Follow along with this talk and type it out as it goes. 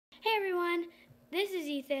this is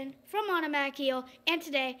Ethan from Automatic Eel, and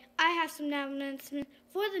today I have some announcements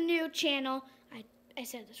for the new channel. I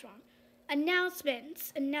said this wrong.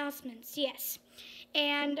 Announcements, yes.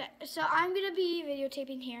 And so I'm going to be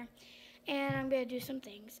videotaping here, and I'm going to do some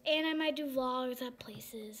things. And I might do vlogs at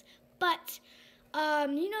places. But,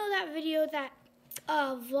 you know that video, that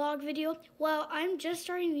vlog video? Well, I'm just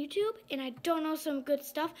starting YouTube, and I don't know some good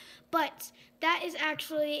stuff, but that is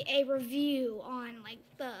actually a review on, like,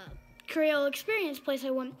 the Creole Experience place I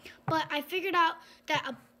went. But I figured out that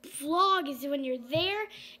a vlog is when you're there,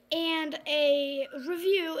 and a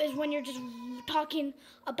review is when you're just talking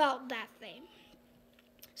about that thing.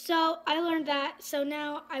 So I learned that, so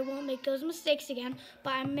now I won't make those mistakes again,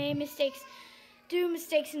 but I may do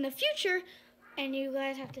mistakes in the future, and you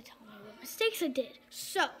guys have to tell me what mistakes I did.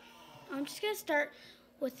 So I'm just going to start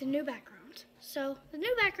with the new background. So the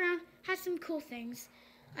new background has some cool things.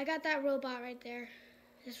 I got that robot right there.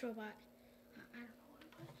 This robot. I don't know what to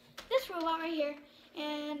put. This robot right here,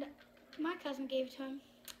 and my cousin gave it to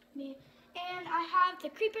me. And I have the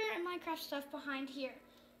Creeper and Minecraft stuff behind here.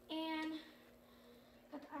 And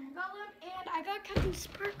got the Iron Golem, and I got Captain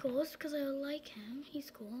Sparkles because I like him.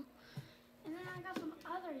 He's cool. And then I got some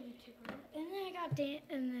other YouTubers. And then I got Dan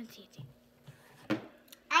and then TT.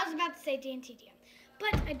 I was about to say DanTDM,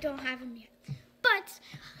 but I don't have him yet. But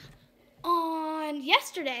on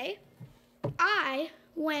yesterday, I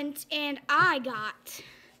went and I got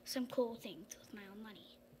some cool things with my own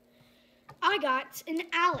money. I got an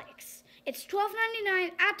Alex. It's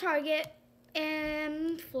 $12.99 at Target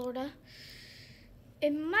in Florida.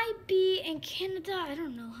 It might be in Canada. I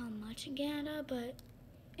don't know how much in Canada, but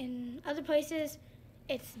in other places,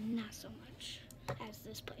 it's not so much as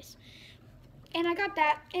this place. And I got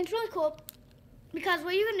that, and it's really cool because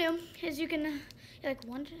what you can do is you can,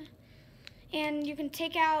 and you can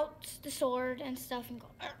take out the sword and stuff and go,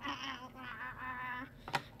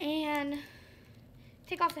 and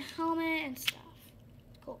take off the helmet and stuff.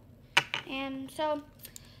 Cool. And so,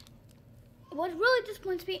 what really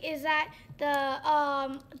disappoints me is that the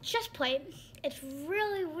chest plate, it's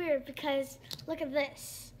really weird because look at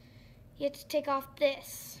this. You have to take off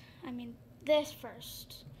this. I mean, this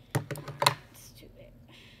first. It's too big.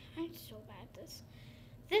 I'm so bad at this.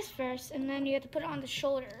 This first, and then you have to put it on the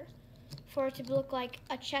shoulder for it to look like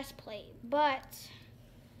a chest plate. But,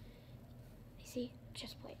 you see,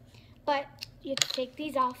 chest plate. But you have to take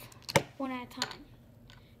these off one at a time.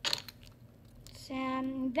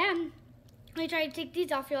 And then, when you try to take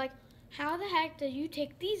these off, you're like, how the heck do you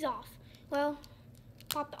take these off? Well,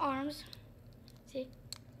 pop the arms. See?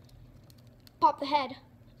 Pop the head.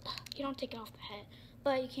 You don't take it off the head,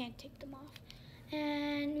 but you can't take them off.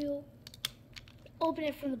 And you open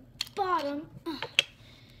it from the bottom.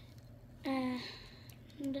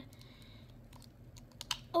 And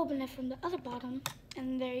open it from the other bottom.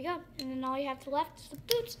 And there you go. And then all you have left is the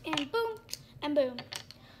boots, and boom, and boom.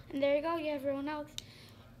 And there you go. You have your own Alex.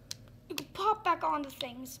 You can pop back on the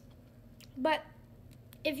things. But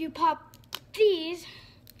if you pop these,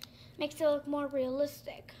 makes it look more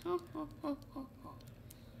realistic.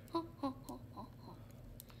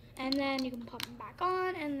 And then you can pop them back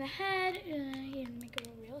on, and the head, you can make it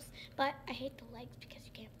more realistic. But I hate the legs because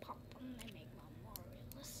you can't pop them and make them more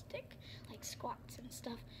realistic, like squats and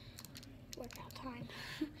stuff. Workout time.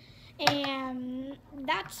 And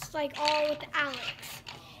that's like all with the Alex.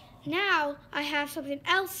 Now I have something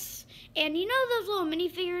else, and you know those little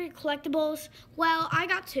minifigure collectibles? Well, I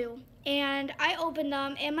got two, and I opened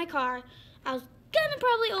them in my car. I was gonna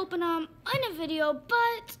probably open them in a video,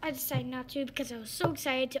 but I decided not to because I was so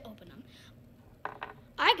excited to open them.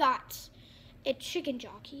 I got a chicken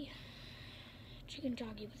jockey with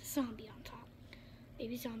a zombie on top.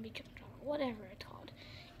 Maybe zombie chicken jockey, whatever it's called.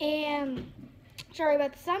 And sorry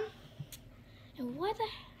about the sun. And why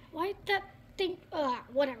that thing?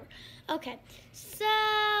 Whatever. Okay, so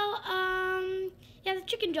yeah, the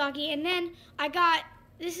chicken jockey, and then I got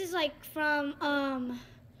this is like from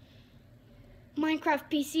Minecraft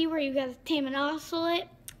PC where you gotta tame an ocelot.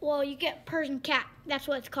 Well, you get Persian cat. That's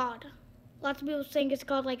what it's called. Lots of people think it's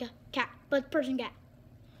called like a cat, but it's Persian cat.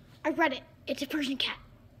 I read it. It's a Persian cat.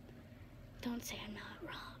 Don't say I'm not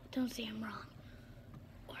wrong. Don't say I'm wrong,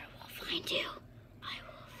 or I will find you. I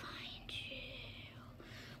will find you.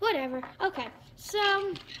 Whatever. Okay,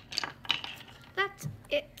 so that's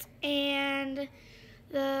it. And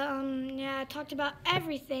yeah, I talked about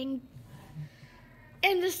everything.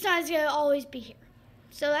 And this side's gonna always be here.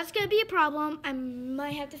 So that's gonna be a problem. I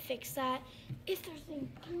might have to fix that. If there's any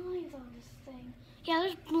blinds on this thing. Yeah,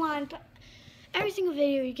 there's blinds, but every single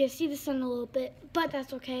video you can see the sun a little bit, but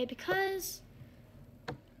that's okay because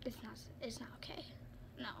it's not okay.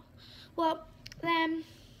 No. Well, then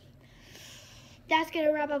that's going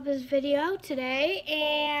to wrap up this video today,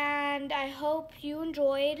 and I hope you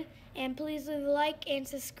enjoyed, and please leave a like and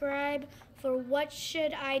subscribe for what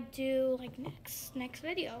should I do like next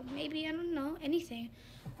video. Maybe, I don't know, anything.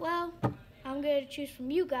 Well, I'm going to choose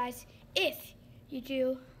from you guys if you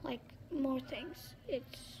do like more things.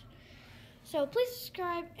 So please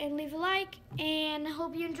subscribe and leave a like, and I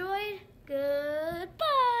hope you enjoyed.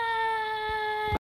 Goodbye.